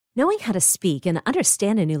Knowing how to speak and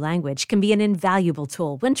understand a new language can be an invaluable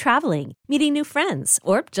tool when traveling, meeting new friends,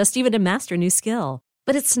 or just even to master a new skill.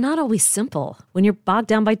 But it's not always simple when you're bogged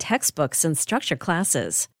down by textbooks and structured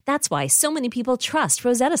classes. That's why so many people trust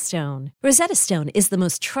Rosetta Stone. Rosetta Stone is the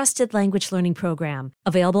most trusted language learning program,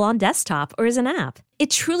 available on desktop or as an app. It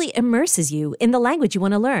truly immerses you in the language you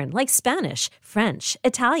want to learn, like Spanish, French,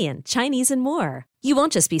 Italian, Chinese, and more. You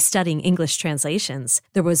won't just be studying English translations.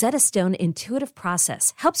 The Rosetta Stone intuitive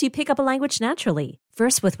process helps you pick up a language naturally,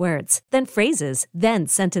 first with words, then phrases, then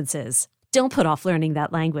sentences. Don't put off learning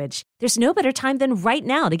that language. There's no better time than right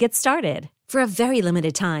now to get started. For a very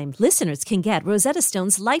limited time, listeners can get Rosetta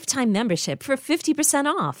Stone's lifetime membership for 50%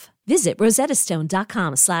 off. Visit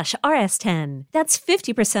rosettastone.com/rs10. That's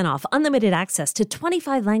 50% off unlimited access to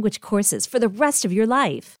 25 language courses for the rest of your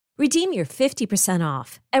life. Redeem your 50%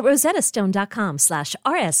 off at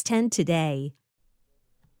rosettastone.com/rs10 today.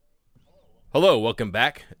 Hello, welcome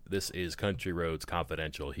back. This is Country Roads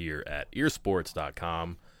Confidential here at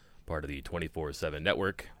earsports.com, part of the 24/7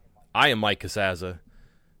 network. I am Mike Casazza,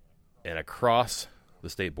 and across the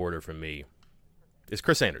state border from me is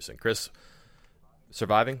Chris Anderson. Chris,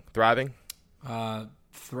 surviving, thriving?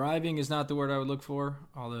 Thriving is not the word I would look for,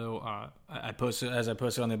 although I posted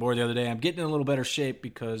on the board the other day, I'm getting in a little better shape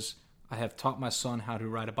because I have taught my son how to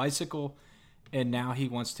ride a bicycle, and now he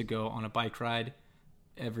wants to go on a bike ride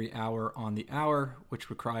every hour on the hour, which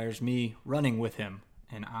requires me running with him,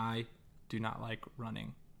 and I do not like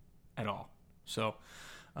running at all. So,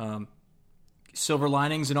 silver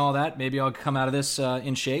linings and all that. Maybe I'll come out of this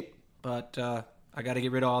in shape, but I got to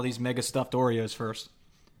get rid of all these mega stuffed Oreos first.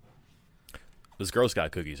 Those Girl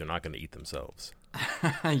Scout cookies are not going to eat themselves.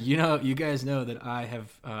 You guys know that I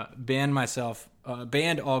have banned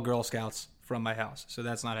all Girl Scouts from my house, so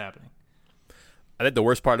that's not happening. I think the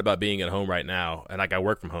worst part about being at home right now, and like I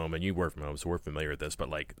work from home and you work from home, so we're familiar with this, but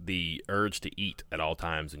like the urge to eat at all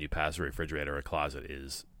times when you pass a refrigerator or a closet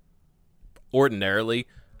is ordinarily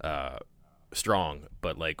strong,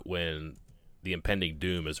 but like when the impending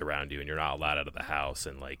doom is around you and you're not allowed out of the house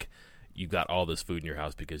and like you got all this food in your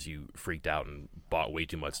house because you freaked out and bought way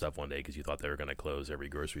too much stuff one day because you thought they were going to close every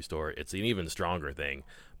grocery store, it's an even stronger thing.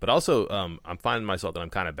 But also I'm finding myself that I'm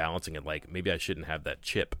kind of balancing it, like maybe I shouldn't have that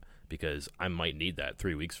chip because I might need that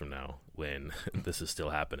 3 weeks from now when this is still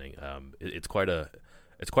happening. It's quite a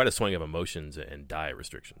swing of emotions and diet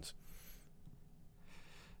restrictions.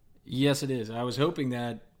 Yes, it is. I was hoping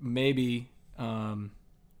that maybe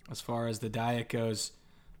as far as the diet goes,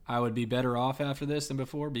 I would be better off after this than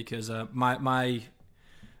before because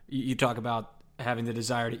you talk about having the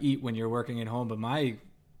desire to eat when you're working at home, but my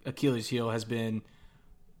Achilles heel has been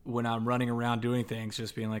when I'm running around doing things,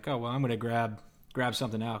 just being like, oh, well, I'm going to grab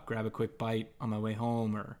something out, grab a quick bite on my way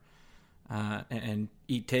home or and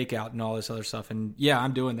eat takeout and all this other stuff. And yeah,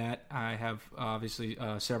 I'm doing that. I have obviously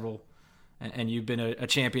several, and you've been a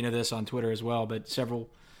champion of this on Twitter as well, but several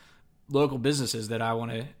local businesses that I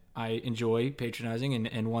enjoy patronizing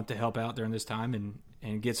and want to help out during this time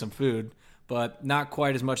and get some food, but not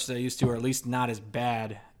quite as much as I used to, or at least not as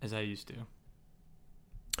bad as I used to.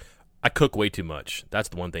 I cook way too much. That's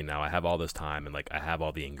the one thing now. I have all this time and like I have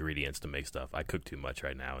all the ingredients to make stuff. I cook too much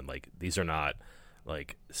right now, and like these are not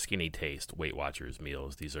like skinny taste Weight Watchers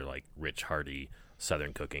meals. These are like rich, hearty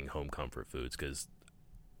Southern cooking, home comfort foods, because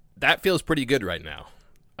that feels pretty good right now.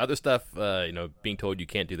 Other stuff, being told you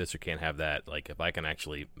can't do this or can't have that, like if I can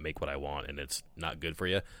actually make what I want and it's not good for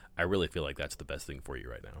you, I really feel like that's the best thing for you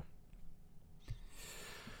right now.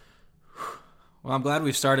 Well, I'm glad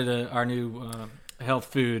we've started our new health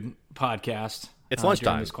food podcast. It's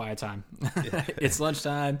lunchtime. During this quiet time. It's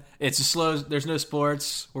lunchtime. It's a slow. There's no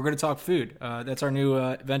sports. We're going to talk food. That's our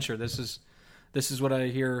new venture. This is what I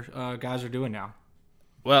hear guys are doing now.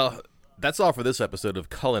 Well, that's all for this episode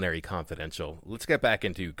of Culinary Confidential. Let's get back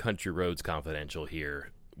into Country Roads Confidential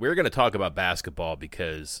here. We're going to talk about basketball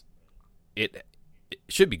because it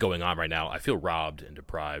should be going on right now. I feel robbed and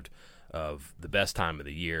deprived of the best time of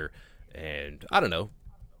the year. And I don't know,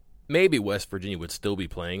 maybe West Virginia would still be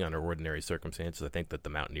playing under ordinary circumstances. I think that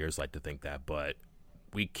the Mountaineers like to think that, but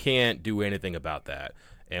we can't do anything about that.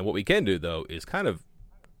 And what we can do, though, is kind of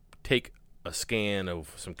take a scan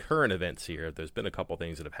of some current events here. There's been a couple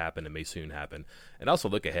things that have happened and may soon happen, and also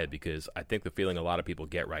look ahead, because I think the feeling a lot of people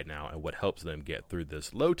get right now and what helps them get through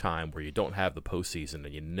this low time where you don't have the postseason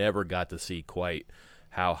and you never got to see quite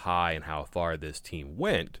how high and how far this team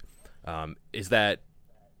went, is that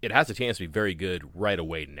it has a chance to be very good right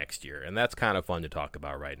away next year. And that's kind of fun to talk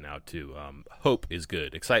about right now, too. Hope is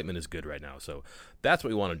good. Excitement is good right now. So that's what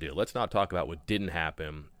we want to do. Let's not talk about what didn't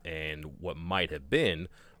happen and what might have been.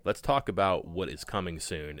 let's talk about what is coming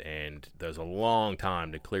soon. And there's a long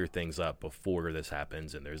time to clear things up before this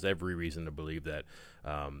happens, and there's every reason to believe that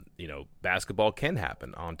basketball can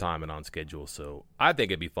happen on time and on schedule. So I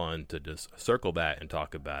think it'd be fun to just circle that and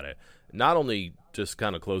talk about it. Not only just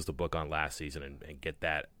kind of close the book on last season and get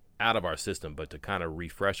that out of our system, but to kind of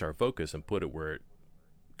refresh our focus and put it where it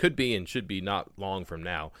could be and should be not long from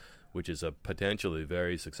now, which is a potentially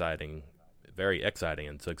very exciting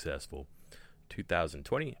and successful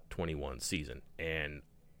 2020-21 season. And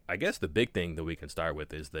I guess the big thing that we can start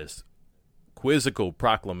with is this quizzical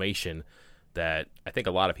proclamation that I think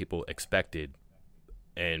a lot of people expected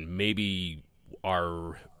and maybe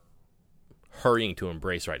are hurrying to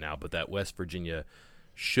embrace right now, but that West Virginia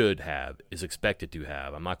is expected to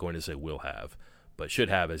have, I'm not going to say will have, but should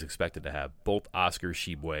have, is expected to have both Oscar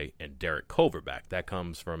Tshiebwe and Derek Culver back. That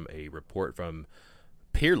comes from a report from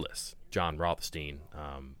peerless John Rothstein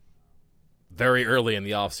very early in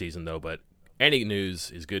the offseason, though, but any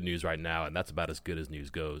news is good news right now, and that's about as good as news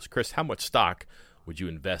goes. Chris, how much stock would you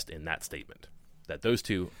invest in that statement, that those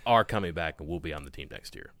two are coming back and will be on the team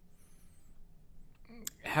next year?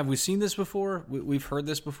 Have we seen this before? We've heard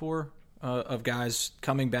this before of guys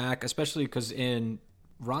coming back, especially because in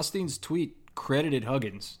Rothstein's tweet credited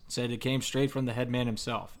Huggins, said it came straight from the head man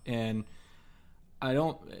himself. And I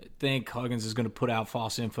don't think Huggins is going to put out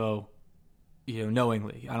false info,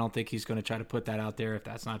 knowingly. I don't think he's going to try to put that out there if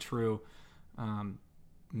that's not true.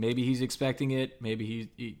 Maybe he's expecting it.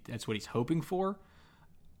 Maybe that's what he's hoping for.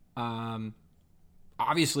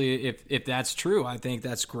 Obviously, if that's true, I think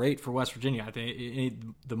that's great for West Virginia. I think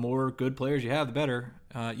the more good players you have, the better,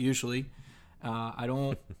 usually. I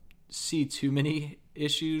don't see too many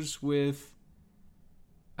issues with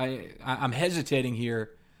 – I'm hesitating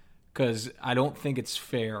here because I don't think it's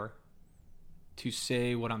fair to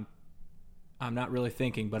say what I'm not really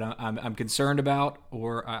thinking, but I'm concerned about,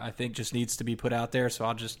 or I think just needs to be put out there. So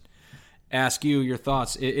I'll just ask you your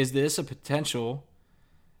thoughts. Is this a potential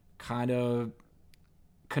kind of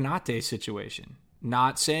Konate situation? I'm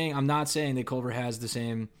not saying that Culver has the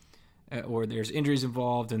same, or there's injuries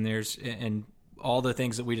involved, and all the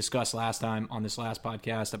things that we discussed last time on this last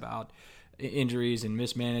podcast about injuries and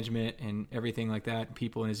mismanagement and everything like that,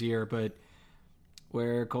 people in his ear, but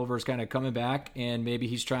where Culver's kind of coming back and maybe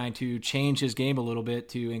he's trying to change his game a little bit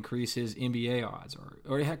to increase his NBA odds,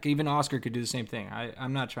 or heck, even Oscar could do the same thing.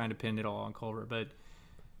 I'm not trying to pin it all on Culver, but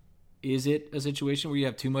is it a situation where you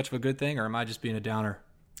have too much of a good thing, or am I just being a downer?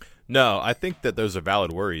 No, I think that those are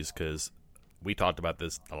valid worries because we talked about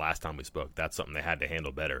this the last time we spoke. That's something they had to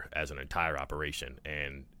handle better as an entire operation.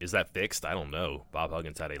 And is that fixed? I don't know. Bob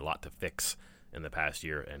Huggins had a lot to fix in the past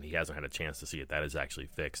year, and he hasn't had a chance to see it. That is actually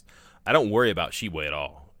fixed. I don't worry about Tshiebwe at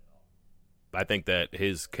all. I think that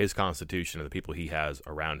his constitution and the people he has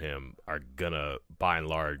around him are going to, by and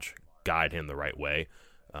large, guide him the right way.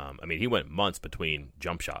 He went months between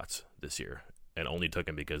jump shots this year and only took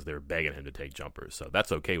him because they were begging him to take jumpers. So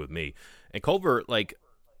that's okay with me. And Culver,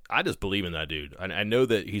 I just believe in that dude. I know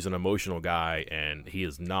that he's an emotional guy and he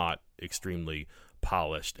is not extremely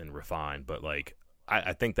polished and refined, but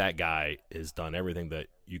I think that guy has done everything that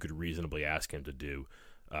you could reasonably ask him to do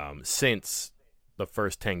since the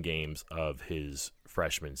first 10 games of his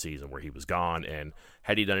freshman season where he was gone. And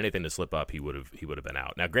had he done anything to slip up, he would have been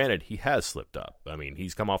out. Now, granted, he has slipped up.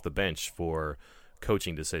 He's come off the bench for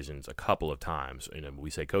coaching decisions a couple of times. And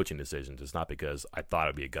we say coaching decisions, it's not because I thought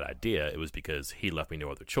it'd be a good idea. It was because he left me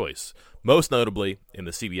no other choice. Most notably in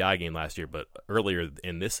the CBI game last year, but earlier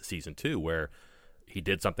in this season too, where he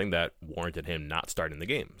did something that warranted him not starting the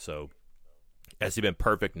game. So has he been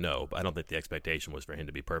perfect? No, but I don't think the expectation was for him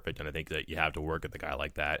to be perfect. And I think that you have to work with a guy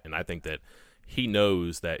like that. And I think that he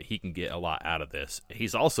knows that he can get a lot out of this.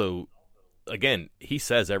 He's also, again, he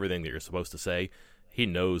says everything that you're supposed to say. He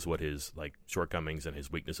knows what his shortcomings and his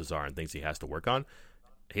weaknesses are and things he has to work on.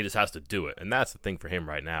 He just has to do it. And that's the thing for him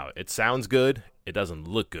right now. It sounds good. It doesn't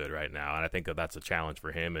look good right now. And I think that that's a challenge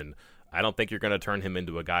for him. And I don't think you're going to turn him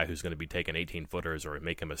into a guy who's going to be taking 18-footers or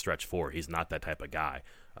make him a stretch four. He's not that type of guy.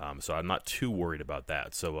 So I'm not too worried about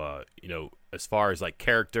that. So, as far as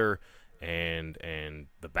character and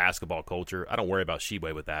the basketball culture, I don't worry about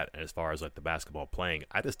Tshiebwe with that. And as far as the basketball playing,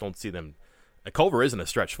 I just don't see them. Culver isn't a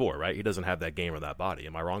stretch four, right? He doesn't have that game or that body.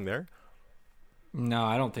 Am I wrong there? No,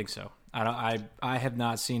 I don't think so. I have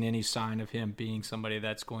not seen any sign of him being somebody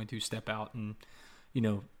that's going to step out and,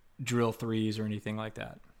 drill threes or anything like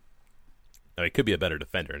that. He could be a better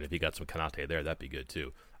defender, and if he got some Konate there, that'd be good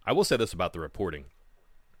too. I will say this about the reporting,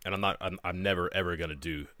 and I'm never ever going to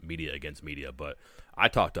do media against media, but I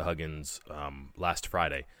talked to Huggins last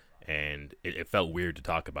Friday, and it felt weird to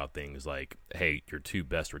talk about things like, hey, your two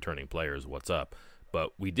best returning players, what's up?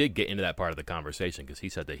 But we did get into that part of the conversation because he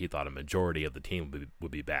said that he thought a majority of the team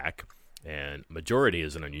would be back. And majority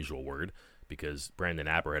is an unusual word because Brandon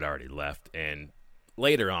Apper had already left. And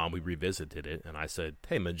later on, we revisited it, and I said,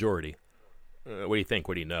 hey, majority, what do you think?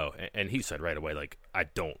 What do you know? And he said right away, like, I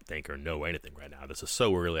don't think or know anything right now. This is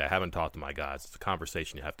so early. I haven't talked to my guys. It's a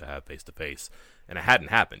conversation you have to have face-to-face. And it hadn't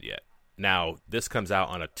happened yet. Now, this comes out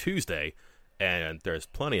on a Tuesday, and there's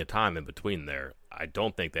plenty of time in between there. I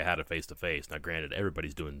don't think they had a face-to-face. Now, granted,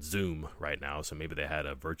 everybody's doing Zoom right now, so maybe they had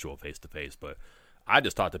a virtual face-to-face. But I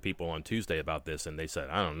just talked to people on Tuesday about this, and they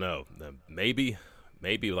said, I don't know, maybe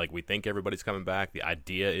like we think everybody's coming back. The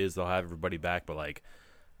idea is they'll have everybody back, but like,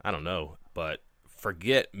 I don't know. But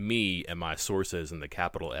forget me and my sources and the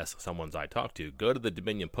capital S someone's I talked to. Go to the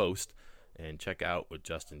Dominion Post and check out what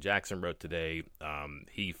Justin Jackson wrote today.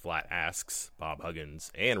 He flat asks Bob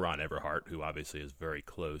Huggins and Ron Everhart, who obviously is very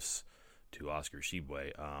close to Oscar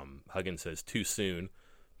Tshiebwe. Huggins says too soon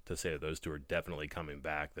to say that those two are definitely coming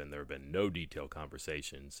back. Then there have been no detailed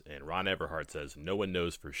conversations. And Ron Everhart says no one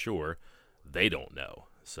knows for sure. They don't know.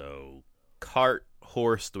 So cart,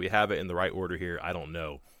 horse, do we have it in the right order here? I don't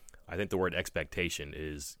know. I think the word expectation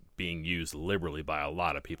is being used liberally by a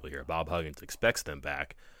lot of people here. Bob Huggins expects them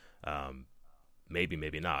back. Maybe,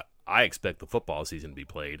 maybe not. I expect the football season to be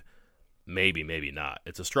played. Maybe, maybe not.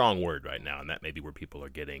 It's a strong word right now, and that may be where people are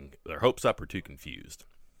getting their hopes up or too confused.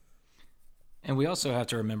 And we also have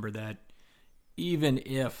to remember that even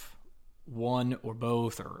if one or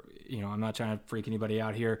both, or, I'm not trying to freak anybody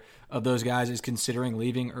out here, of those guys is considering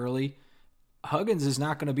leaving early, Huggins is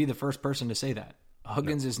not going to be the first person to say that.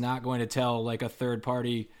 Huggins is not going to tell like a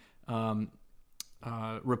third-party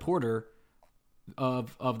reporter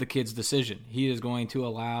of the kid's decision. He is going to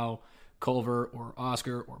allow Culver or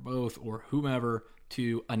Oscar or both or whomever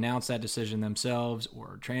to announce that decision themselves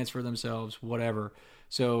or transfer themselves, whatever.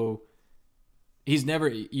 So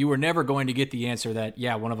you were never going to get the answer that,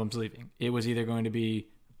 yeah, one of them's leaving. It was either going to be,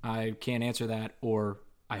 I can't answer that, or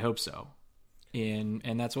I hope so. And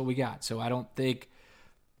that's what we got. So I don't think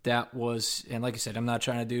that was, and like I said, I'm not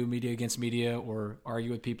trying to do media against media or argue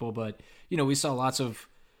with people, but, we saw lots of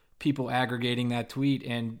people aggregating that tweet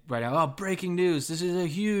and write out, oh, breaking news, this is a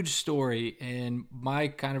huge story. And my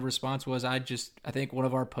kind of response was, I think one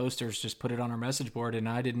of our posters just put it on our message board, and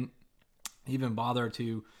I didn't even bother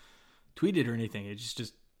to tweet it or anything. It's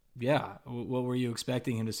just yeah, what were you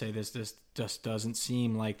expecting him to say? This just doesn't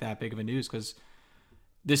seem like that big of a news, because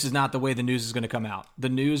this is not the way the news is going to come out. The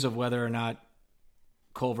news of whether or not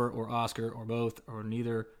Culver or Oscar or both or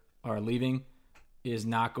neither are leaving is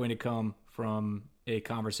not going to come from a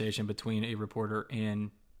conversation between a reporter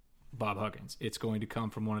and Bob Huggins. It's going to come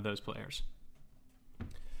from one of those players.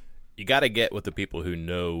 You got to get with the people who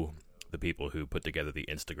know the people who put together the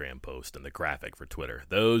Instagram post and the graphic for Twitter.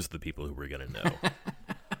 Those are the people who we're going to know.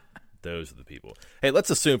 Those are the people. Hey, let's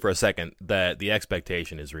assume for a second that the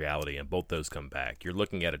expectation is reality and both those come back. You're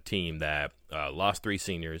looking at a team that lost 3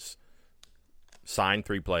 seniors, signed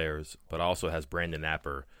 3 players, but also has Brandon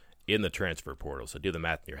Apper in the transfer portal. So do the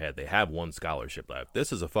math in your head. They have 1 scholarship left.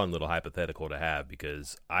 This is a fun little hypothetical to have,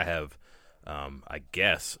 because I have, I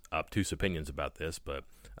guess, obtuse opinions about this, but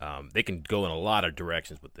they can go in a lot of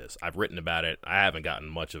directions with this. I've written about it. I haven't gotten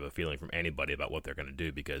much of a feeling from anybody about what they're going to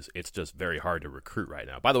do, because it's just very hard to recruit right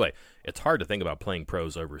now. By the way, it's hard to think about playing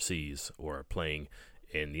pros overseas or playing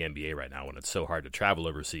in the NBA right now when it's so hard to travel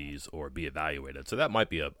overseas or be evaluated. So that might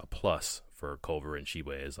be a plus for Culver and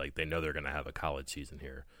Tshiebwe, is like they know they're going to have a college season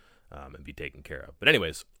here and be taken care of. But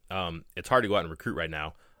anyways, it's hard to go out and recruit right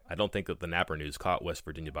now. I don't think that the Napper news caught West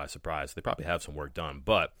Virginia by surprise. They probably have some work done,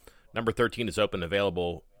 but number 13 is open,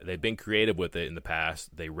 available. They've been creative with it in the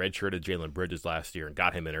past. They redshirted Jalen Bridges last year and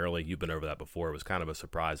got him in early. You've been over that before. It was kind of a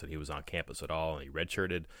surprise that he was on campus at all, and he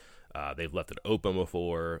redshirted. They've left it open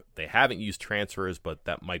before. They haven't used transfers, but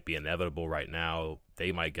that might be inevitable right now.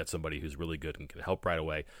 They might get somebody who's really good and can help right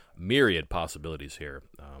away. Myriad possibilities here.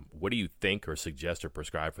 What do you think or suggest or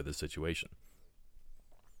prescribe for this situation?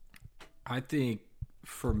 I think,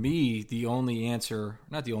 for me, the only answer,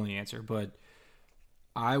 not the only answer, but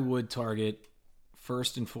I would target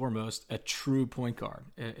first and foremost a true point guard,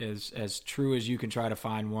 as true as you can try to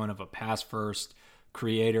find one, of a pass first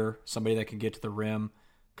creator, somebody that can get to the rim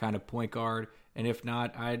kind of point guard. And if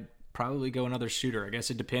not, I'd probably go another shooter. I guess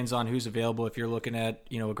it depends on who's available. If you're looking at,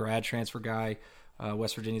 a grad transfer guy,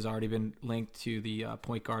 West Virginia's already been linked to the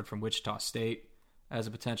point guard from Wichita State as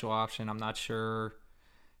a potential option. I'm not sure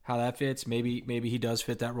how that fits. Maybe he does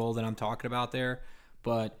fit that role that I'm talking about there.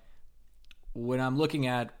 But when I'm looking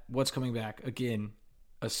at what's coming back, again,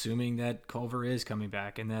 assuming that Culver is coming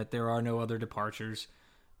back and that there are no other departures,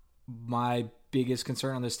 my biggest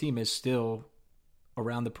concern on this team is still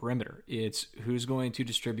around the perimeter. It's who's going to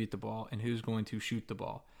distribute the ball and who's going to shoot the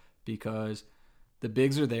ball, because the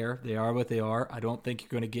bigs are there. They are what they are. I don't think you're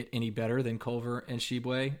going to get any better than Culver and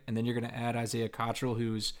Sheboy. And then you're going to add Isaiah Cottrell,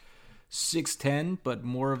 who's 6'10", but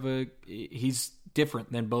he's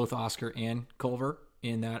different than both Oscar and Culver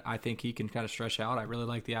in that I think he can kind of stretch out. I really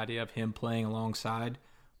like the idea of him playing alongside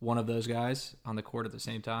one of those guys on the court at the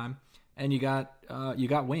same time. And you got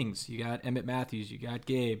wings. You got Emmett Matthews. You got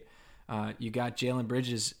Gabe. You got Jalen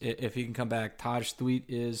Bridges if he can come back. Taj Thweet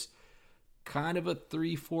is kind of a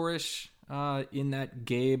 3-4-ish in that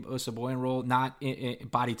Gabe Osaboyan role, not in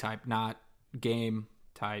body type, not game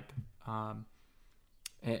type.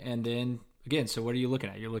 And then again, so what are you looking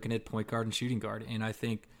at? You're looking at point guard and shooting guard, and I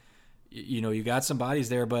think you got some bodies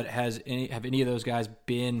there, but have any of those guys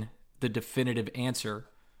been the definitive answer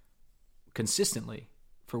consistently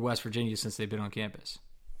for West Virginia since they've been on campus?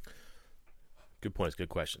 Good points. Good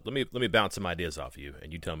question. Let me bounce some ideas off you,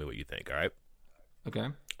 and you tell me what you think. All right. Okay.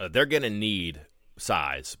 They're going to need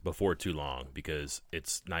size before too long, because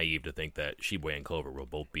it's naive to think that Sheboy and Clover will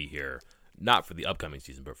both be here, not for the upcoming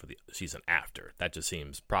season, but for the season after. That just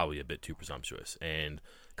seems probably a bit too presumptuous. And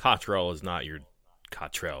Cottrell is not your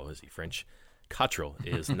Cottrell. Is he French? Cottrell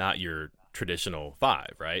is not your traditional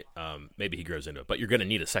 5, right? Maybe he grows into it, but you're going to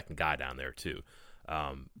need a second guy down there too.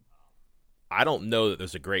 I don't know that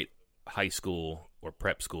there's a great high school or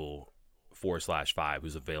prep school 4/5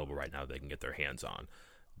 who's available right now that they can get their hands on.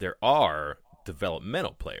 There are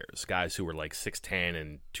developmental players, guys who are like 6'10"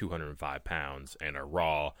 and 205 pounds and are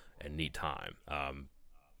raw and need time.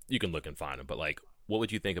 You can look and find them, but like, what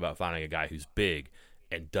would you think about finding a guy who's big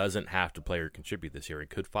and doesn't have to play or contribute this year and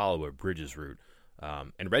could follow a Bridges route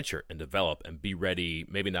and redshirt and develop and be ready,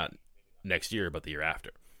 maybe not next year, but the year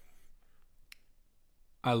after?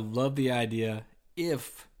 I love the idea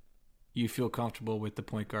if you feel comfortable with the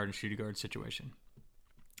point guard and shooting guard situation.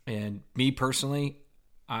 And me personally,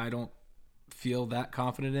 I don't feel that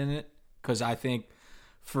confident in it, because I think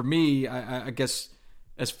for me, I guess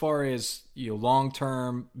as far as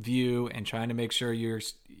long-term view and trying to make sure you're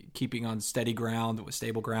keeping on steady ground, with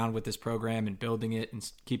stable ground with this program and building it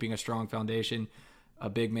and keeping a strong foundation, a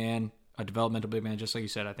developmental big man, just like you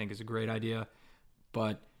said, I think is a great idea.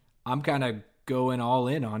 But I'm kind of going all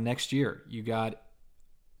in on next year. You got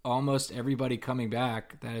almost everybody coming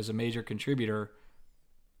back that is a major contributor,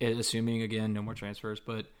 assuming, again, no more transfers.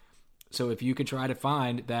 But so if you can try to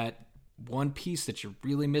find that one piece that you're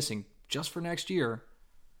really missing just for next year,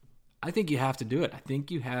 I think you have to do it. I think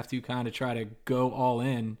you have to kind of try to go all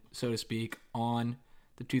in, so to speak, on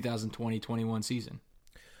the 2020-21 season.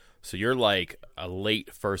 So you're like a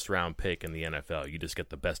late first-round pick in the NFL. You just get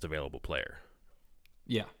the best available player.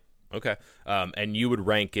 Yeah. Okay. And you would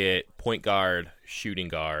rank it point guard, shooting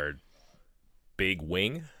guard, big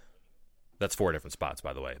wing? That's 4 different spots,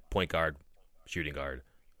 by the way. Point guard, shooting guard,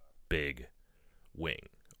 big, wing.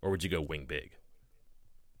 Or would you go wing big?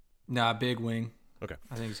 Nah, big wing. Okay.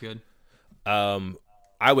 I think it's good.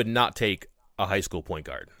 I would not take a high school point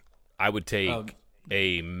guard. I would take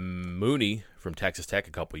a Mooney from Texas Tech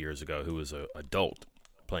a couple years ago, who was an adult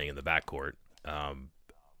playing in the backcourt.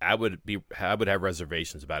 I would have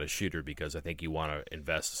reservations about a shooter, because I think you want to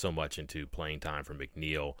invest so much into playing time for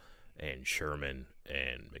McNeil and Sherman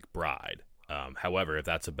and McBride. However, if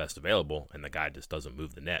that's the best available and the guy just doesn't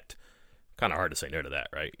move the net, kind of hard to say no to that,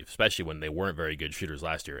 right? Especially when they weren't very good shooters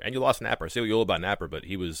last year. And you lost Napper. Say what you will about Napper, but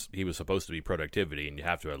he was supposed to be productivity, and you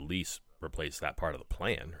have to at least replace that part of the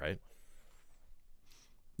plan, right?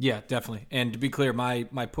 Yeah, definitely. And to be clear, my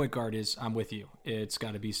point guard is, I'm with you. It's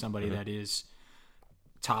got to be somebody that is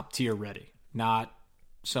top tier ready, not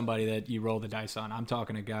somebody that you roll the dice on. I'm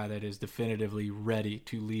talking a guy that is definitively ready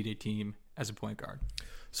to lead a team as a point guard.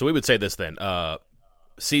 So we would say this then.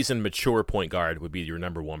 Seasoned, mature point guard would be your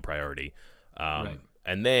number one priority. Right.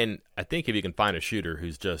 And then I think if you can find a shooter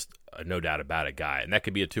who's just a no doubt about it guy, and that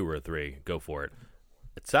could be a 2 or a 3, go for it.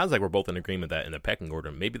 It sounds like we're both in agreement that in the pecking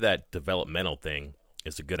order, maybe that developmental thing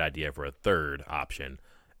is a good idea for a third option.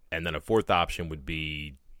 And then a fourth option would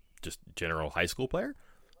be just general high school player.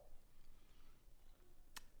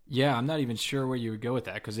 Yeah, I'm not even sure where you would go with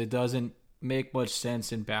that, because it doesn't make much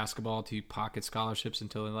sense in basketball to pocket scholarships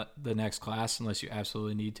until the next class, unless you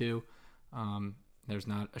absolutely need to. There's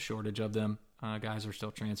not a shortage of them. Guys are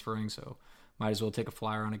still transferring, so might as well take a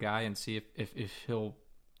flyer on a guy and see if he'll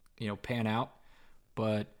pan out.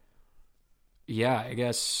 But yeah, I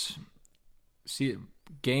guess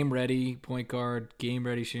game ready point guard, game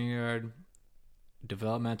ready shooting guard,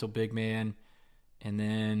 developmental big man, and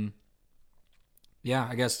then yeah,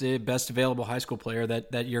 I guess the best available high school player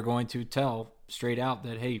that you're going to tell straight out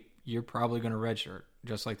that, hey, you're probably going to redshirt,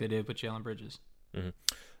 just like they did with Jalen Bridges.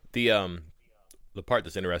 Mm-hmm. The part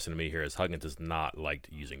that's interesting to me here is Huggins has not liked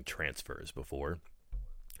using transfers before.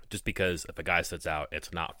 Just because if a guy sits out,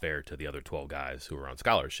 it's not fair to the other 12 guys who are on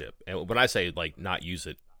scholarship. And when I say like not use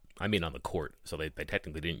it, I mean on the court. So they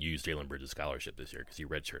technically didn't use Jalen Bridges' scholarship this year because he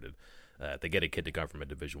redshirted. If they get a kid to come from a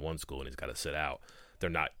Division I school and he's got to sit out, they're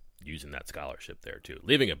not using that scholarship there too.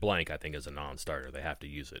 Leaving it blank, I think, is a non-starter. They have to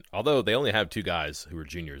use it. Although they only have 2 guys who are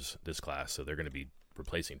juniors this class, so they're going to be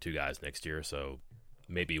replacing 2 guys next year. So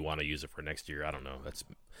maybe you want to use it for next year. I don't know.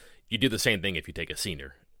 You do the same thing if you take a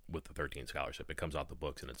senior with the 13 scholarship. It comes off the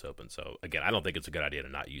books and it's open. So again, I don't think it's a good idea to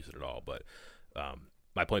not use it at all. But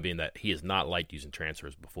my point being that he has not liked using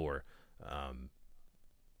transfers before.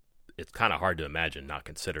 It's kind of hard to imagine not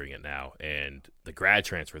considering it now. And the grad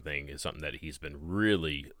transfer thing is something that he's been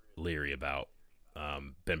really leery about.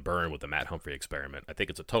 Been burned with the Matt Humphrey experiment. I think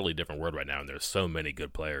it's a totally different world right now, and there's so many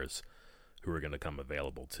good players who are going to come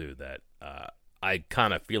available too that I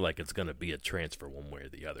kind of feel like it's going to be a transfer one way or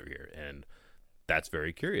the other here. And that's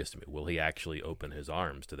very curious to me. Will he actually open his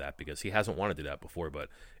arms to that? Because he hasn't wanted to do that before, but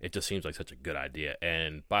it just seems like such a good idea.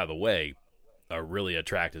 And by the way, a really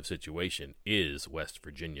attractive situation is West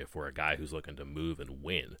Virginia for a guy who's looking to move and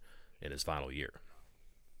win in his final year.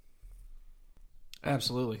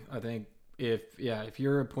 Absolutely. I think if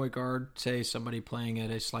you're a point guard, say somebody playing at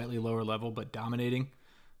a slightly lower level but dominating,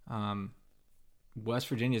 West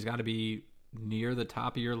Virginia's got to be near the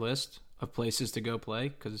top of your list of places to go play,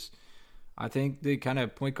 because I think the kind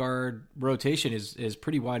of point guard rotation is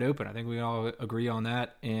pretty wide open. I think we all agree on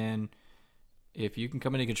that. And if you can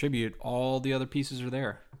come in and contribute, all the other pieces are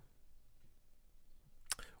there.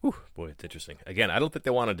 Whew, boy, it's interesting. Again, I don't think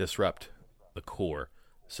they want to disrupt the core.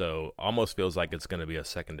 So almost feels like it's going to be a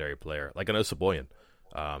secondary player, like an Osaboyan,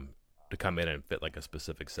 to come in and fit like a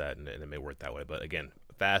specific set, and it may work that way. But again,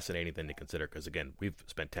 fascinating thing to consider, because again, we've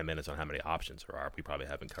spent 10 minutes on how many options there are. We probably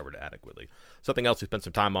haven't covered it adequately. Something else we spent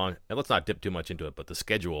some time on, and let's not dip too much into it, but the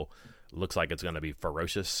schedule looks like it's going to be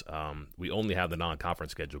ferocious. We only have the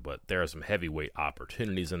non-conference schedule, but there are some heavyweight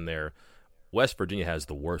opportunities in there. West Virginia has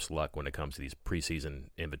the worst luck when it comes to these preseason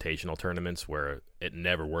invitational tournaments where it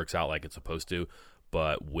never works out like it's supposed to.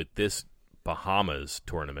 But with this Bahamas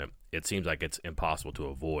tournament, it seems like it's impossible to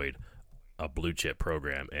avoid a blue chip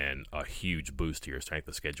program and a huge boost to your strength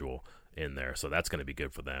of schedule in there. So that's going to be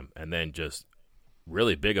good for them. And then just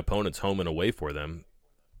really big opponents home and away for them.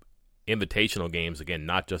 Invitational games, again,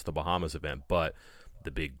 not just the Bahamas event, but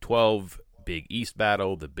the Big 12, Big East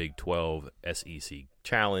battle, the Big 12 SEC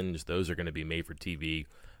challenge. Those are going to be made for TV,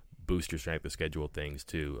 boost your strength of schedule things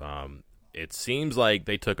too. It seems like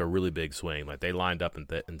they took a really big swing. Like they lined up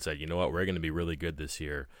and said, you know what, we're going to be really good this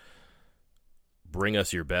year. Bring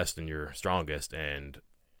us your best and your strongest. And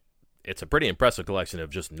it's a pretty impressive collection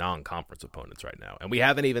of just non-conference opponents right now. And we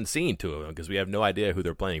haven't even seen 2 of them because we have no idea who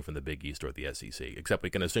they're playing from the Big East or the SEC, except we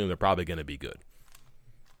can assume they're probably going to be good.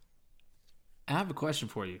 I have a question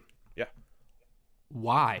for you. Yeah.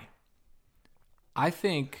 Why? I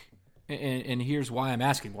think, and here's why I'm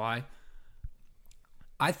asking why.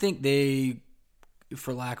 I think they,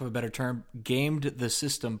 for lack of a better term, gamed the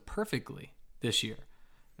system perfectly this year.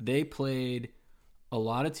 They played a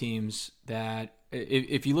lot of teams that,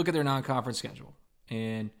 if you look at their non-conference schedule,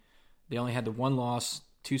 and they only had the 1 loss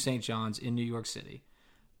to St. John's in New York City,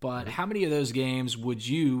 but how many of those games would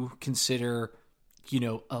you consider,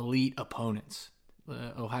 elite opponents?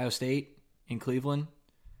 Ohio State in Cleveland?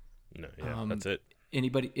 No, yeah, that's it.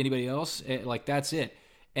 Anybody else? Like, that's it.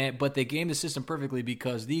 But they gamed the system perfectly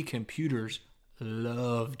because the computers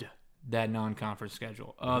loved that non-conference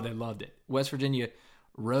schedule. Oh, they loved it. West Virginia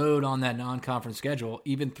rode on that non-conference schedule,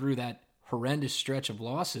 even through that horrendous stretch of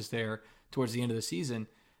losses there towards the end of the season.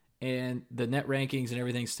 And the net rankings and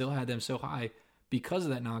everything still had them so high because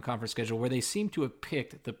of that non-conference schedule, where they seemed to have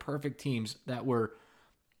picked the perfect teams that were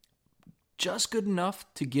just good enough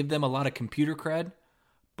to give them a lot of computer cred,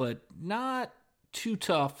 but not too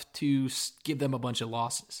tough to give them a bunch of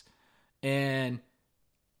losses. And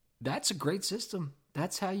that's a great system.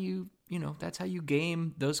 That's how you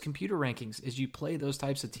game those computer rankings, is you play those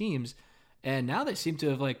types of teams. And now they seem to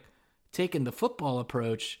have taken the football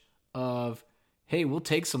approach of, hey, we'll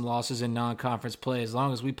take some losses in non-conference play as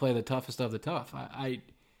long as we play the toughest of the tough.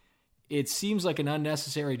 It seems like an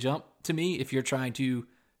unnecessary jump to me if you're trying to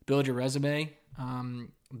build your resume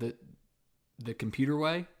the computer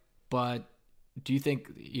way. But do you think,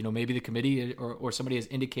 maybe the committee or somebody has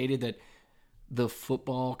indicated that the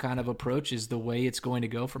football kind of approach is the way it's going to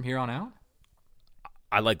go from here on out?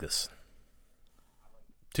 I like this.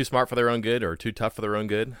 Too smart for their own good or too tough for their own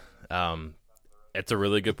good? It's a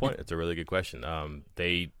really good point. It's a really good question.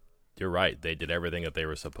 You're right. They did everything that they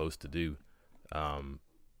were supposed to do.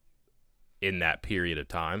 in that period of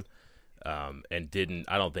time, and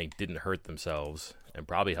I don't think didn't hurt themselves and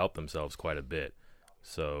probably helped themselves quite a bit.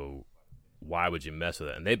 So why would you mess with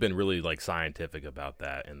it? And they've been really like scientific about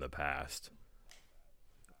that in the past.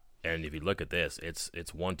 And if you look at this,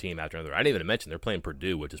 it's one team after another. I didn't even mention they're playing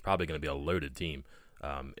Purdue, which is probably going to be a loaded team.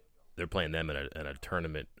 They're playing them in a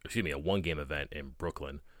tournament, a one-game event in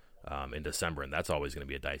Brooklyn in December, and that's always going to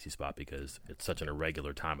be a dicey spot because it's such an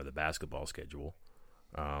irregular time of the basketball schedule.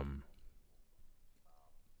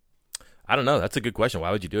 I don't know. That's a good question.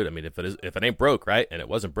 Why would you do it? I mean, if it ain't broke, right? And it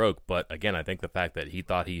wasn't broke. But again, I think the fact that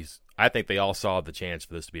I think they all saw the chance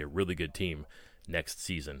for this to be a really good team next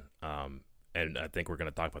season. And I think we're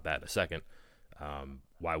going to talk about that in a second.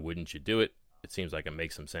 Why wouldn't you do it? It seems like it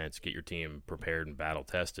makes some sense. Get your team prepared and battle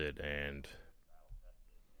tested, and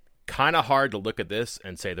kind of hard to look at this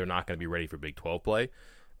and say they're not going to be ready for Big 12 play.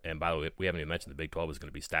 And by the way, we haven't even mentioned the Big 12 is going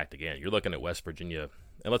to be stacked again. You're looking at West Virginia,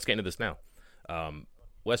 and let's get into this now.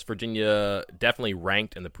 West Virginia definitely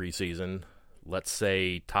ranked in the preseason, let's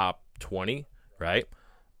say top 20, right?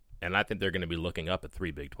 And I think they're going to be looking up at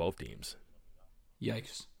 3 Big 12 teams.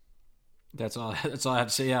 Yikes. That's all I have to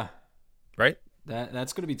say, yeah. Right?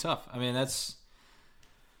 That's going to be tough. I mean, I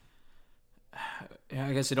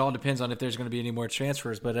guess it all depends on if there's going to be any more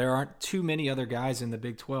transfers, but there aren't too many other guys in the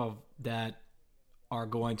Big 12 that are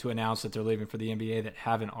going to announce that they're leaving for the NBA that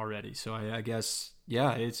haven't already. So I guess,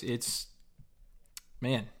 yeah, it's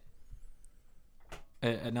man,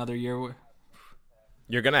 another year.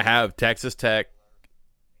 You're going to have Texas Tech,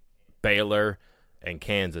 Baylor, and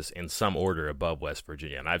Kansas in some order above West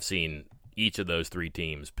Virginia. And I've seen each of those 3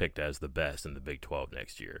 teams picked as the best in the Big 12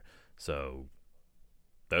 next year. So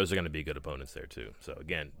those are going to be good opponents there too. So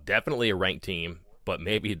again, definitely a ranked team, but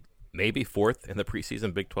maybe 4th in the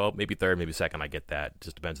preseason Big 12, maybe 3rd, maybe 2nd. I get that.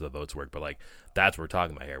 Just depends how the votes work. But like that's what we're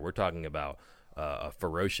talking about here. We're talking about a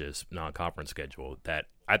ferocious non-conference schedule that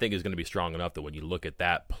I think is going to be strong enough that when you look at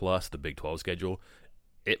that plus the Big 12 schedule,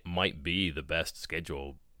 it might be the best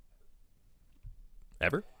schedule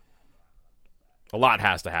ever. A lot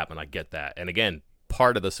has to happen. I get that. And again,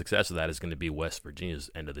 part of the success of that is going to be West Virginia's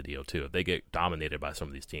end of the deal too. If they get dominated by some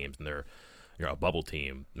of these teams and they're a bubble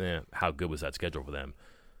team, how good was that schedule for them?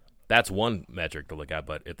 That's one metric to look at.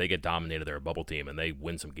 But if they get dominated, they're a bubble team and they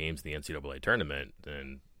win some games in the NCAA tournament,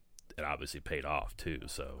 then it obviously paid off too.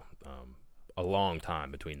 So a long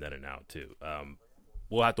time between then and now too.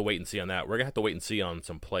 We'll have to wait and see on that. We're going to have to wait and see on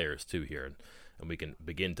some players too here, and we can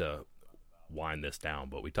begin to wind this down.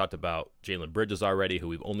 But we talked about Jalen Bridges already, who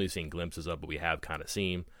we've only seen glimpses of, but we have kind of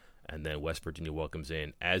seen. And then West Virginia welcomes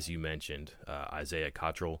in, as you mentioned, Isaiah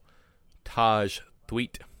Cottrell, Taj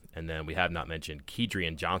Thweet, and then we have not mentioned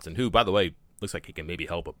Kedrian Johnson, who, by the way, looks like he can maybe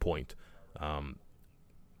help a point.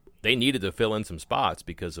 They needed to fill in some spots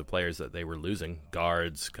because of players that they were losing,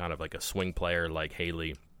 guards, kind of like a swing player like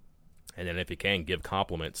Haley, and then if you can, give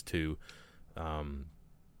compliments to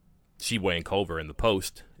Sheway and Culver in the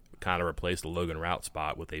post, kind of replace the Logan Rout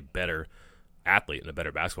spot with a better athlete and a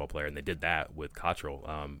better basketball player, and they did that with Cottrell.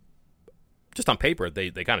 Just on paper,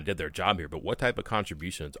 they kind of did their job here, but what type of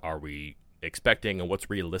contributions are we expecting, and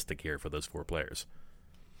what's realistic here for those 4 players?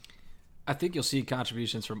 I think you'll see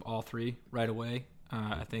contributions from all 3 right away.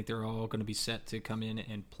 I think they're all going to be set to come in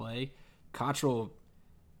and play. Cottrell,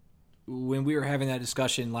 when we were having that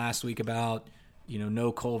discussion last week about,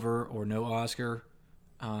 no Culver or no Oscar,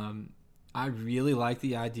 I really like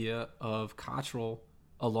the idea of Cottrell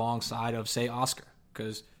alongside of, say, Oscar,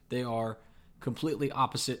 because they are completely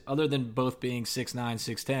opposite. Other than both being 6'9",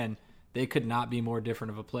 6'10", they could not be more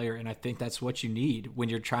different of a player, and I think that's what you need when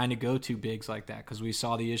you're trying to go 2 bigs like that, because we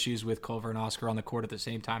saw the issues with Culver and Oscar on the court at the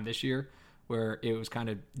same time this year, where it was kind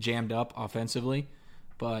of jammed up offensively.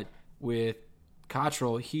 But with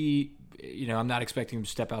Cottrell, I'm not expecting him to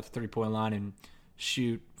step out the 3-point line and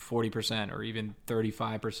shoot 40% or even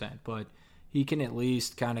 35%, but he can at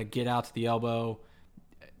least kind of get out to the elbow,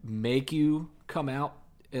 make you come out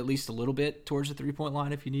at least a little bit towards the 3-point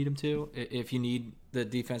line if you need him to, if you need the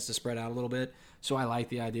defense to spread out a little bit. So I like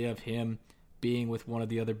the idea of him being with one of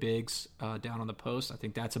the other bigs down on the post. I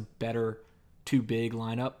think that's a better 2-big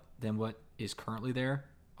lineup than what is currently there.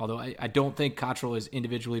 Although I don't think Cottrell is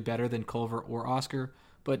individually better than Culver or Oscar,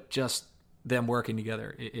 but just them working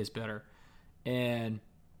together is better. And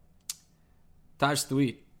Taj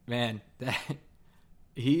Thweet, man,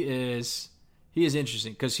 he is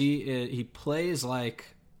interesting because he plays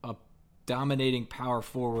like a dominating power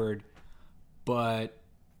forward, but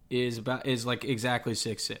is like exactly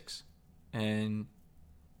 6'6", and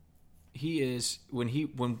he is when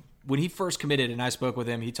he first committed, and I spoke with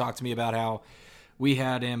him, he talked to me about how we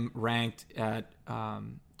had him ranked at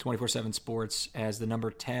 24/7 Sports as the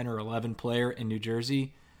number 10 or 11 player in New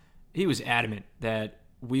Jersey. He was adamant that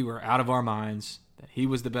we were out of our minds, that he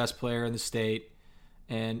was the best player in the state.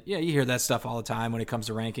 And yeah, you hear that stuff all the time when it comes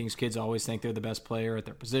to rankings. Kids always think they're the best player at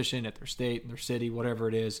their position, at their state, in their city, whatever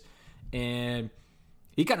it is. And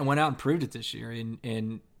he kind of went out and proved it this year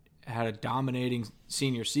and had a dominating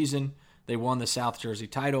senior season. They won the South Jersey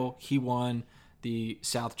title. He won the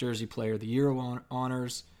South Jersey Player of the Year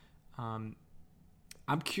honors. I'm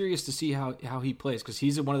curious to see how he plays, because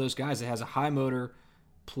he's one of those guys that has a high motor,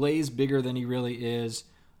 plays bigger than he really is,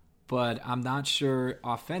 but I'm not sure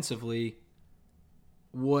offensively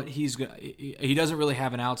what he's going to. He doesn't really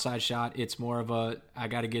have an outside shot. It's more of a, I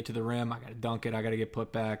got to get to the rim, I got to dunk it, I got to get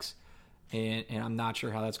putbacks, and I'm not sure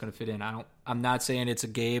how that's going to fit in. I'm not saying it's a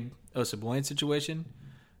Gabe Osabuoyan situation,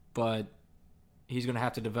 but he's going to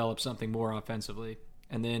have to develop something more offensively.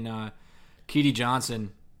 And then Keedy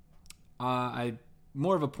Johnson, I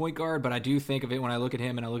more of a point guard, but I do think of it when I look at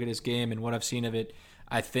him and I look at his game and what I've seen of it,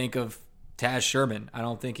 I think of Taz Sherman. I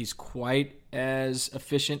don't think he's quite as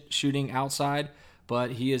efficient shooting outside,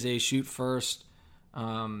 but he is a shoot first,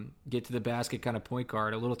 get to the basket kind of point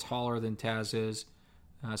guard, a little taller than Taz is.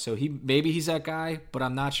 So maybe he's that guy, but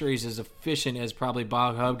I'm not sure he's as efficient as probably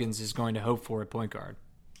Bob Huggins is going to hope for at point guard.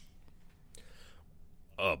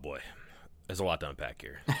 Oh, boy. There's a lot to unpack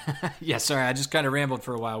here. Yeah, sorry, I just kind of rambled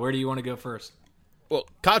for a while. Where do you want to go first? Well,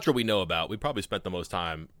 Contra we know about. We probably spent the most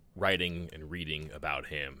time writing and reading about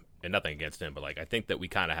him, and nothing against him, but I think that we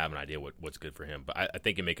kind of have an idea what's good for him. But I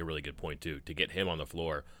think you make a really good point, too. To get him on the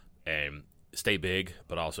floor and stay big,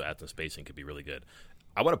 but also add some spacing could be really good.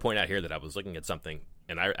 I want to point out here that I was looking at something,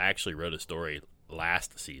 and I actually wrote a story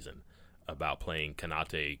last season about playing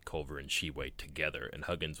Konate, Culver, and Sheway together, and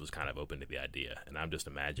Huggins was kind of open to the idea, and I'm just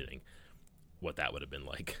imagining what that would have been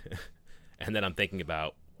like. And then I'm thinking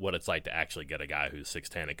about what it's like to actually get a guy who's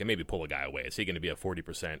 6'10" and can maybe pull a guy away. Is he going to be a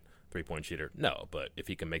 40% three-point shooter? No, but if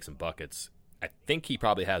he can make some buckets, I think he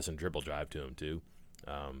probably has some dribble drive to him too.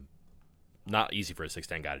 Not easy for a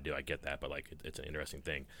 6'10" guy to do, I get that, but it's an interesting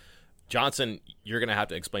thing. Johnson, you're going to have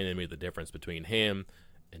to explain to me the difference between him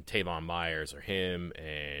and Tavon Myers, or him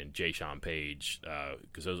and Jay-Sean Page,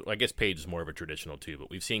 because I guess Page is more of a traditional two, but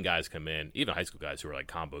we've seen guys come in, even high school guys who are like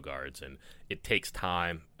combo guards, and it takes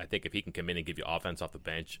time. I think if he can come in and give you offense off the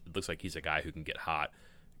bench, it looks like he's a guy who can get hot,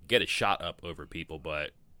 get a shot up over people.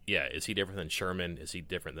 But yeah, is he different than Sherman? Is he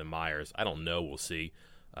different than Myers? I don't know. We'll see.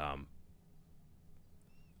 I'm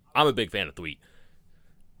a big fan of Thweet.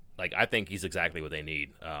 I think he's exactly what they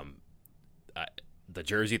need. The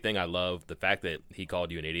jersey thing, I love. The fact that he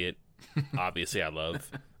called you an idiot, obviously I love.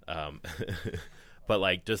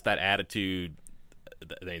 But just that attitude,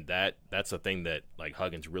 that's a thing that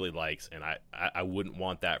Huggins really likes, and I wouldn't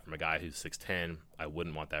want that from a guy who's 6'10". I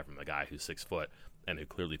wouldn't want that from a guy who's 6 foot and who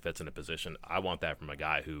clearly fits in a position. I want that from a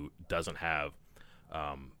guy who doesn't have.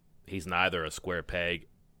 He's neither a square peg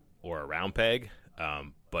or a round peg,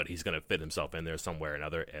 but he's going to fit himself in there somewhere or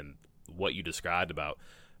another. And what you described about,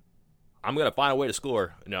 I'm going to find a way to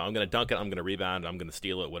score. I'm going to dunk it. I'm going to rebound. I'm going to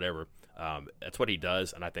steal it, whatever. That's what he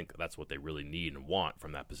does, and I think that's what they really need and want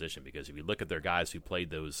from that position, because if you look at their guys who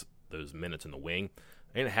played those minutes in the wing,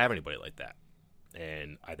 they didn't have anybody like that.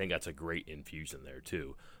 And I think that's a great infusion there,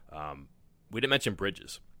 too. We didn't mention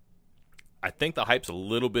Bridges. I think the hype's a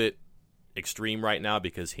little bit extreme right now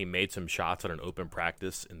because he made some shots at an open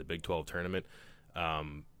practice in the Big 12 tournament.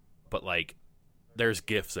 But there's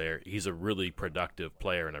gifts there. He's a really productive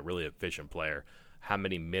player and a really efficient player. How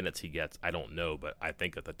many minutes he gets, I don't know, but I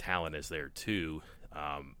think that the talent is there too.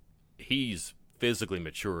 He's physically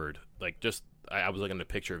matured. I was looking at a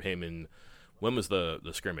picture of him in, when was the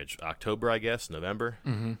scrimmage? October, I guess, November.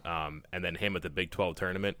 Mm-hmm. And then him at the Big 12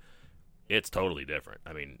 tournament. It's totally different.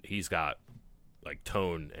 I mean, he's got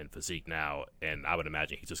tone and physique now, and I would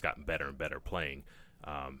imagine he's just gotten better and better playing.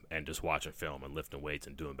 And just watching film and lifting weights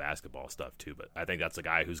and doing basketball stuff too. But I think that's a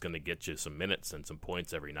guy who's going to get you some minutes and some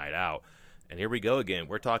points every night out. And here we go again.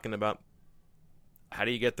 We're talking about how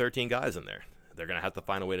do you get 13 guys in there? They're going to have to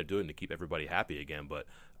find a way to do it and to keep everybody happy again. But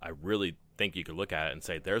I really think you could look at it and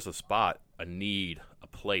say there's a spot, a need, a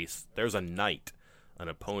place. There's a night, an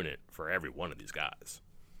opponent for every one of these guys.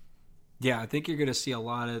 Yeah, I think you're going to see a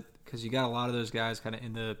lot of, because you got a lot of those guys kind of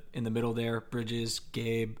in the middle there. Bridges,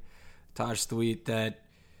 Gabe, Taj Thweet, that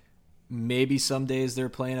maybe some days they're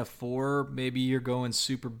playing a 4. Maybe you're going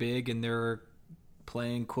super big and they're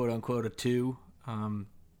playing quote-unquote a 2. I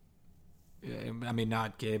mean,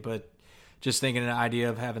 not Gabe, but just thinking an idea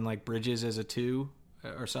of having Bridges as a 2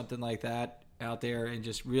 or something like that out there and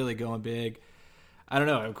just really going big. I don't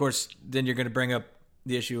know. Of course, then you're going to bring up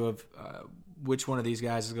the issue of which one of these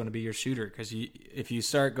guys is going to be your shooter. Because if you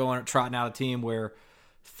start trotting out a team where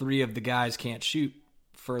 3 of the guys can't shoot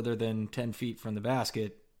further than 10 feet from the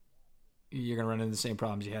basket, you're going to run into the same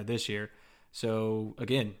problems you had this year. So,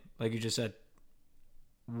 again, like you just said,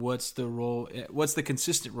 what's the role? What's the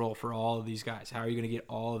consistent role for all of these guys? How are you going to get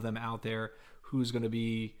all of them out there? Who's going to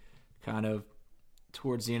be kind of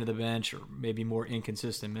towards the end of the bench or maybe more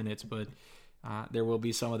inconsistent minutes? But there will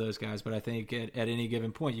be some of those guys. But I think at any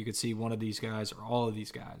given point, you could see one of these guys or all of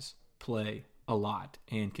these guys play a lot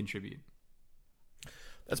and contribute.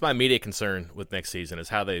 That's my immediate concern with next season is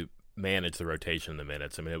how they manage the rotation in the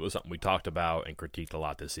minutes. I mean, it was something we talked about and critiqued a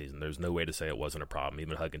lot this season. There's no way to say it wasn't a problem.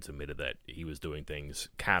 Even Huggins admitted that he was doing things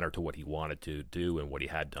counter to what he wanted to do and what he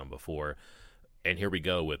had done before. And here we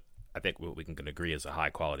go with, I think what we can agree is a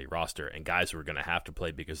high-quality roster and guys who are going to have to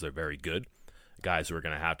play because they're very good, guys who are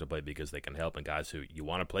going to have to play because they can help, and guys who you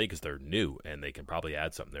want to play because they're new and they can probably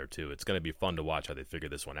add something there too. It's going to be fun to watch how they figure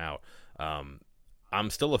this one out. I'm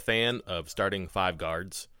still a fan of starting 5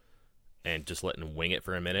 guards and just letting them wing it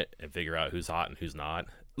for a minute and figure out who's hot and who's not.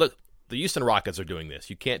 Look, the Houston Rockets are doing this.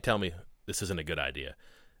 You can't tell me this isn't a good idea.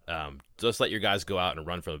 Just let your guys go out and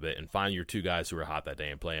run for a bit and find your 2 guys who are hot that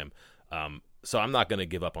day and play them. So I'm not going to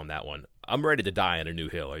give up on that one. I'm ready to die on a new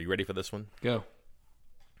hill. Are you ready for this one? Go.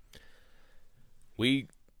 We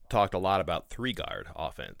talked a lot about 3-guard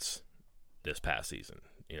offense this past season.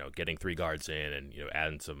 Getting 3 guards in and,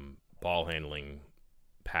 adding some ball handling,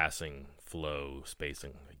 passing, flow,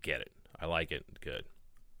 spacing. I get it. I like it. Good.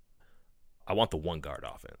 I want the 1-guard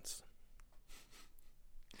offense.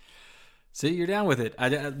 See, you're down with it.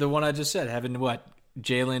 The one I just said, having what?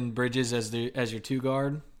 Jalen Bridges as your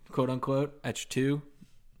 2-guard, quote unquote, at your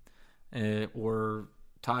 2, or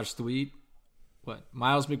Taj Thweatt. What?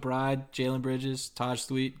 Miles McBride, Jalen Bridges, Taj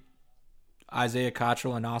Thweatt, Isaiah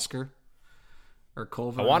Cottrell, and Oscar, or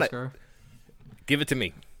Culver. I want Oscar. it. Give it to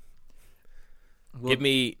me. Well,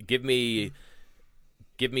 give me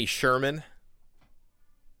Sherman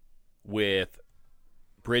with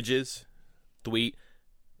Bridges, Thweatt,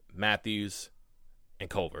 Matthews, and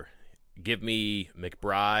Culver. Give me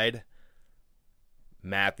McBride,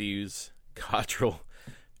 Matthews, Cottrell,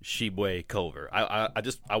 Shibwe, Culver.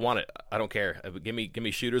 I want it. I don't care. Give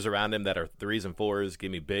me shooters around him that are 3s and 4s.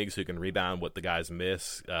 Give me bigs who can rebound what the guys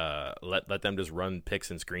miss. Let them just run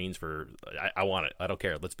picks and screens for. I want it. I don't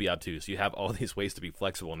care. Let's be obtuse. You have all these ways to be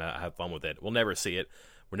flexible and have fun with it. We'll never see it.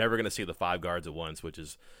 We're never going to see the 5 guards at once, which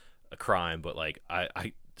is a crime. But like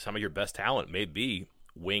some of your best talent may be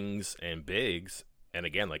wings and bigs. And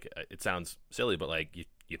again, like it sounds silly, but like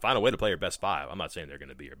you find a way to play your best 5. I'm not saying they're going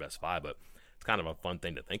to be your best 5, but it's kind of a fun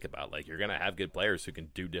thing to think about. Like, you're going to have good players who can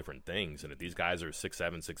do different things. And if these guys are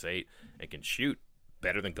 6'7", 6'8", and can shoot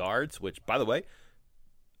better than guards, which, by the way,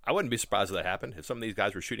 I wouldn't be surprised if that happened. If some of these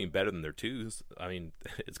guys were shooting better than their 2s, I mean,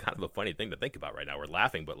 it's kind of a funny thing to think about right now. We're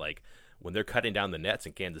laughing, but, like, when they're cutting down the nets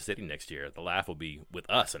in Kansas City next year, the laugh will be with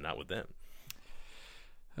us and not with them.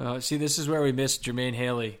 See, this is where we missed Jermaine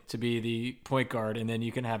Haley to be the point guard, and then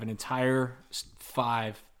you can have an entire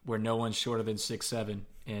 5 where no one's shorter than 6'7",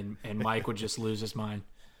 and Mike would just lose his mind.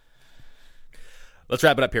 Let's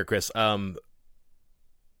wrap it up here, Chris.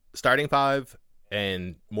 Starting 5,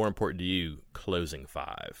 and more important to you, closing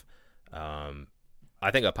 5.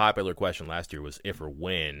 I think a popular question last year was if or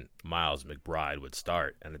when Miles McBride would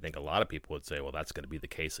start, and I think a lot of people would say, well, that's going to be the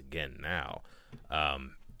case again now.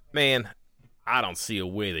 Man, I don't see a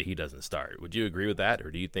way that he doesn't start. Would you agree with that,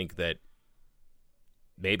 or do you think that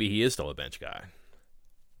maybe he is still a bench guy?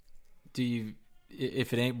 Do you,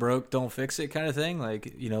 if it ain't broke, don't fix it kind of thing?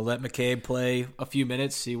 Like, let McCabe play a few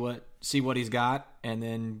minutes, see what he's got, and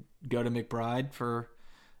then go to McBride for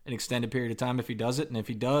an extended period of time if he does it. And if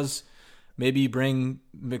he does, maybe you bring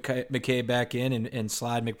McCabe back in and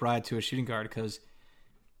slide McBride to a shooting guard, because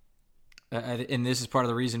and this is part of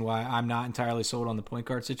the reason why I'm not entirely sold on the point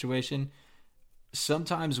guard situation.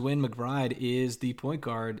 Sometimes when McBride is the point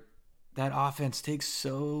guard, that offense takes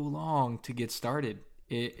so long to get started.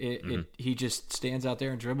 He just stands out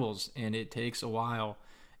there and dribbles, and it takes a while.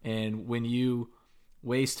 And when you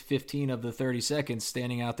waste 15 of the 30 seconds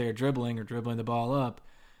standing out there dribbling or dribbling the ball up,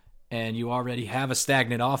 and you already have a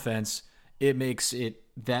stagnant offense, it makes it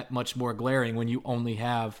that much more glaring when you only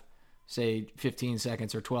have, say, 15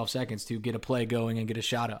 seconds or 12 seconds to get a play going and get a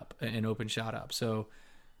shot up, an open shot up. So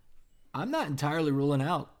I'm not entirely ruling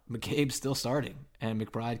out McCabe still starting and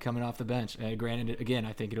McBride coming off the bench. Granted, again,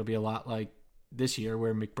 I think it'll be a lot like this year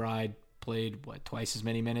where McBride played, twice as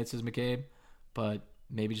many minutes as McCabe, but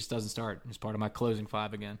maybe just doesn't start as part of my closing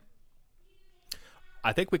 5 again.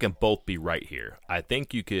 I think we can both be right here. I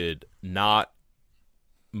think you could not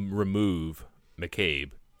remove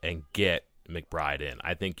McCabe and get McBride in.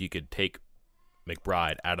 I think you could take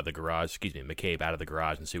McCabe out of the garage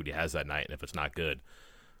and see what he has that night, and if it's not good,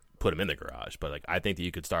 put him in the garage. But like I think that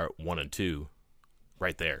you could start 1 and 2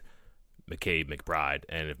 right there, McCabe,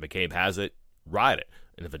 and if McCabe has it, ride it,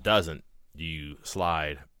 and if it doesn't, you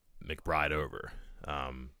slide McBride over.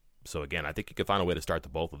 So again, I think you could find a way to start the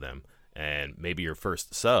both of them, and maybe your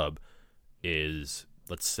first sub is,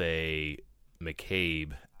 let's say,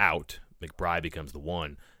 McCabe out, McBride becomes the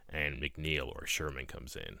 1, and McNeil or Sherman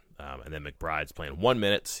comes in. And then McBride's playing 1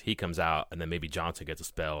 minute, he comes out, and then maybe Johnson gets a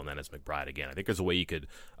spell, and then it's McBride again. I think there's a way you could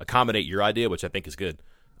accommodate your idea, which I think is good,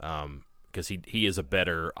 because he is a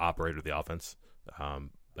better operator of the offense.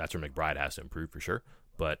 That's where McBride has to improve for sure.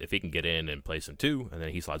 But if he can get in and play some 2, and then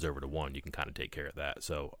he slides over to 1, you can kind of take care of that.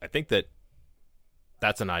 So I think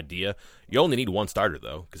that's an idea. You only need 1 starter,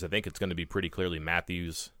 though, because I think it's going to be pretty clearly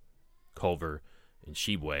Matthews, Culver, and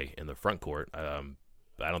Sheboy in the front court.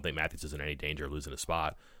 I don't think Matthews is in any danger of losing a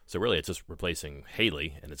spot. So really it's just replacing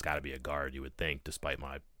Haley, and it's got to be a guard, you would think, despite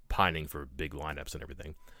my pining for big lineups and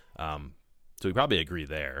everything. So we probably agree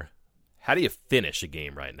there. How do you finish a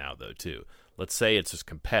game right now, though, too? Let's say it's just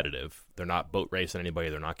competitive. They're not boat racing anybody.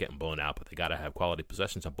 They're not getting blown out, but they got to have quality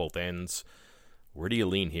possessions on both ends. Where do you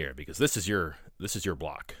lean here? Because this is your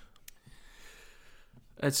block.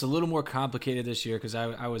 It's a little more complicated this year because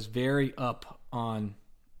I was very up on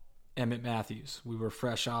Emmett Matthews. We were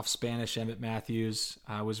fresh off Spanish Emmett Matthews.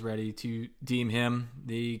 I was ready to deem him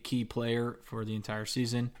the key player for the entire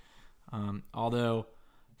season. Although,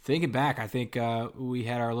 thinking back, I think we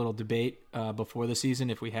had our little debate before the season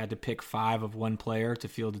if we had to pick 5 of one player to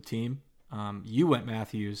field a team. You went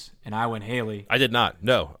Matthews, and I went Haley. I did not.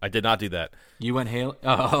 No, I did not do that. You went Haley?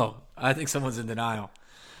 Oh, I think someone's in denial.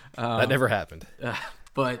 That never happened.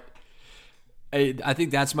 But I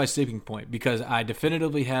think that's my sticking point because I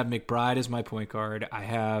definitively have McBride as my point guard. I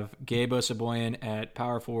have Gabe Osaboyan at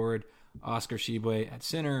power forward, Oscar Sheboy at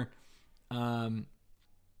center. And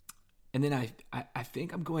then I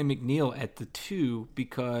think I'm going McNeil at the 2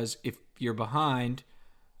 because if you're behind,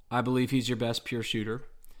 I believe he's your best pure shooter.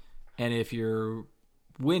 And if you're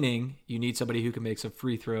winning, you need somebody who can make some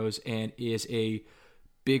free throws and is a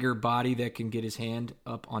bigger body that can get his hand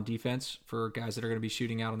up on defense for guys that are going to be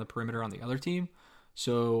shooting out on the perimeter on the other team.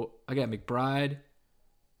 So I got McBride,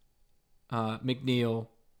 McNeil,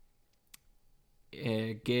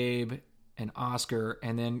 Gabe, and Oscar,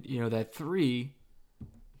 and then that 3.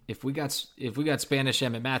 If we got Spanish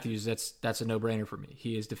Emmett Matthews, that's a no-brainer for me.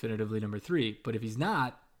 He is definitively number 3. But if he's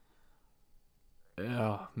not,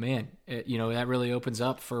 oh man, that really opens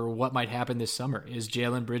up for what might happen this summer. Is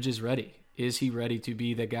Jalen Bridges ready? Is he ready to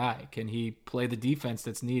be the guy? Can he play the defense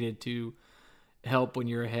that's needed to help when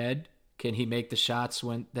you're ahead? Can he make the shots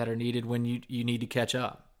that are needed when you need to catch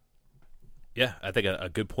up? Yeah, I think a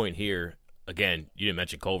good point here. Again, you didn't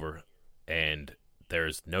mention Culver, and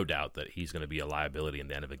there's no doubt that he's going to be a liability in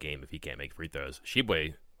the end of a game if he can't make free throws.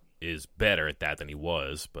 Sheboy is better at that than he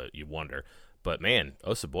was, but you wonder. But, man,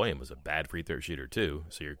 Osaboyan was a bad free throw shooter too,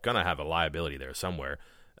 so you're going to have a liability there somewhere.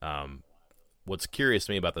 What's curious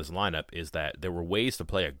to me about this lineup is that there were ways to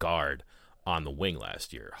play a guard on the wing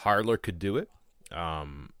last year. Harler could do it.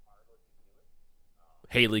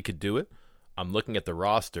 Haley could do it. I'm looking at the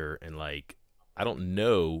roster, and, I don't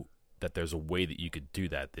know that there's a way that you could do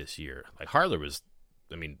that this year. Harler was,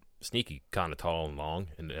 sneaky, kind of tall and long,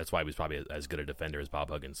 and that's why he was probably as good a defender as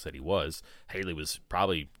Bob Huggins said he was. Haley was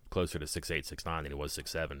probably closer to 6'8", 6'9" than he was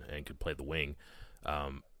 6'7", and could play the wing.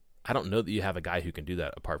 I don't know that you have a guy who can do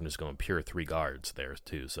that apart from just going pure 3 guards there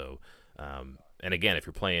too. So, and again, if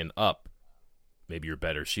you're playing up, maybe your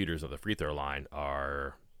better shooters of the free throw line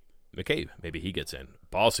are McCabe. Maybe he gets in.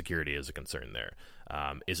 Ball security is a concern there.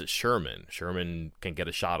 Is it Sherman? Sherman can get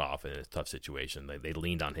a shot off in a tough situation. They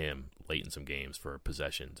leaned on him late in some games for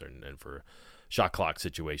possessions and for shot clock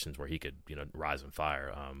situations where he could rise and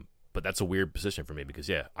fire. But that's a weird position for me because,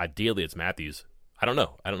 yeah, ideally it's Matthews. I don't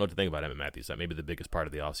know what to think about Emmett Matthews. That may be the biggest part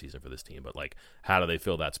of the offseason for this team. But, how do they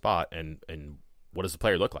fill that spot? And what does the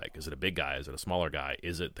player look like? Is it a big guy? Is it a smaller guy?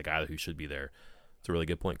 Is it the guy who should be there? It's a really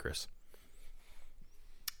good point, Chris.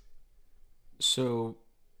 So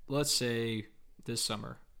let's say this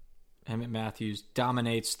summer, Emmett Matthews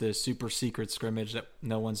dominates the super secret scrimmage that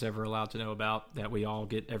no one's ever allowed to know about, that we all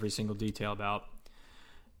get every single detail about.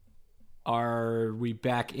 Are we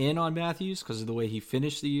back in on Matthews because of the way he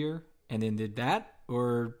finished the year and then did that?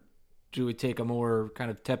 Or do we take a more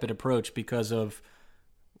kind of tepid approach because of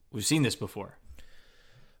we've seen this before?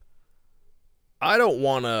 I don't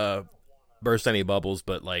want to burst any bubbles,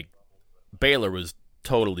 but Baylor was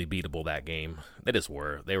totally beatable that game. They just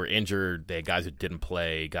were. They were injured. They had guys who didn't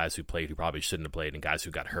play, guys who played who probably shouldn't have played, and guys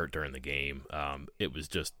who got hurt during the game. It was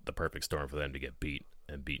just the perfect storm for them to get beat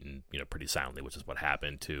and beaten, pretty soundly, which is what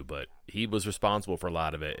happened too. But he was responsible for a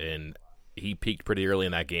lot of it, and he peaked pretty early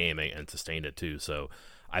in that game and sustained it too. So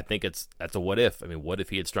I think that's a what if. I mean, what if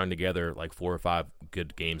he had strung together like 4 or 5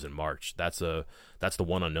 good games in March? That's the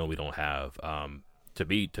one unknown we don't have. To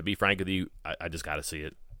be frank with you, I just got to see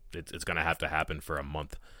it. It's going to have to happen for a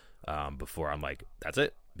month before I'm like, that's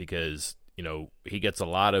it, because he gets a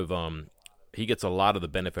lot of the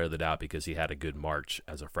benefit of the doubt because he had a good March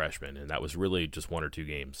as a freshman, and that was really just 1 or 2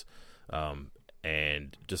 games,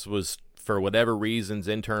 and just was, for whatever reasons,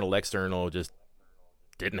 internal, external, just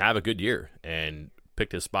didn't have a good year and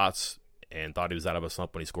picked his spots and thought he was out of a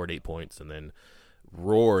slump when he scored 8 points and then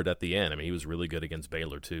roared at the end. I mean, he was really good against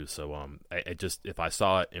Baylor too. So I just, if I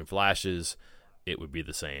saw it in flashes, it would be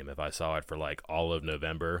the same. If I saw it for like all of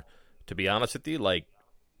November, to be honest with you, like,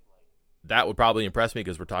 that would probably impress me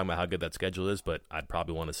because we're talking about how good that schedule is, but I'd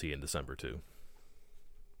probably want to see it in December too.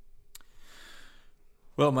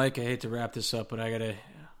 Well, Mike, I hate to wrap this up, but I got to,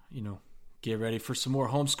 get ready for some more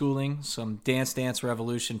homeschooling, some Dance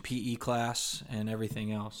Revolution PE class, and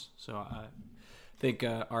everything else. So I think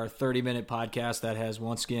our 30-minute podcast that has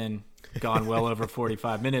once again gone well over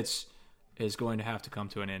 45 minutes is going to have to come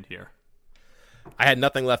to an end here. I had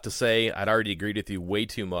nothing left to say. I'd already agreed with you way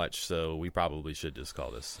too much, so we probably should just call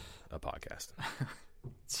this a podcast.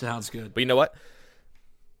 Sounds good. But you know what?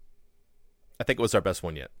 I think it was our best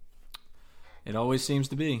one yet. It always seems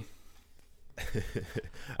to be.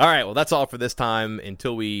 All right, well, that's all for this time.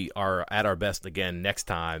 Until we are at our best again next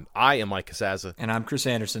time, I am Mike Casazza. And I'm Chris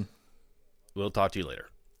Anderson. We'll talk to you later.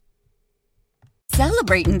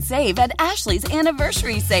 Celebrate and save at Ashley's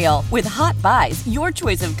Anniversary Sale. With Hot Buys, your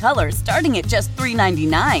choice of colors starting at just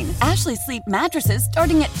 $3.99. Ashley Sleep mattresses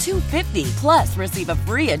starting at $2.50. Plus, receive a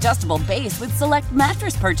free adjustable base with select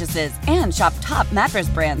mattress purchases. And shop top mattress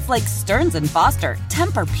brands like Stearns & Foster,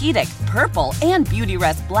 Tempur-Pedic, Purple, and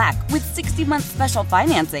Beautyrest Black with 60-month special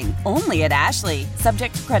financing. Only at Ashley.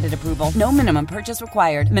 Subject to credit approval. No minimum purchase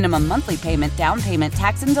required. Minimum monthly payment, down payment,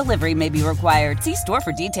 tax, and delivery may be required. See store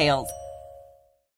for details.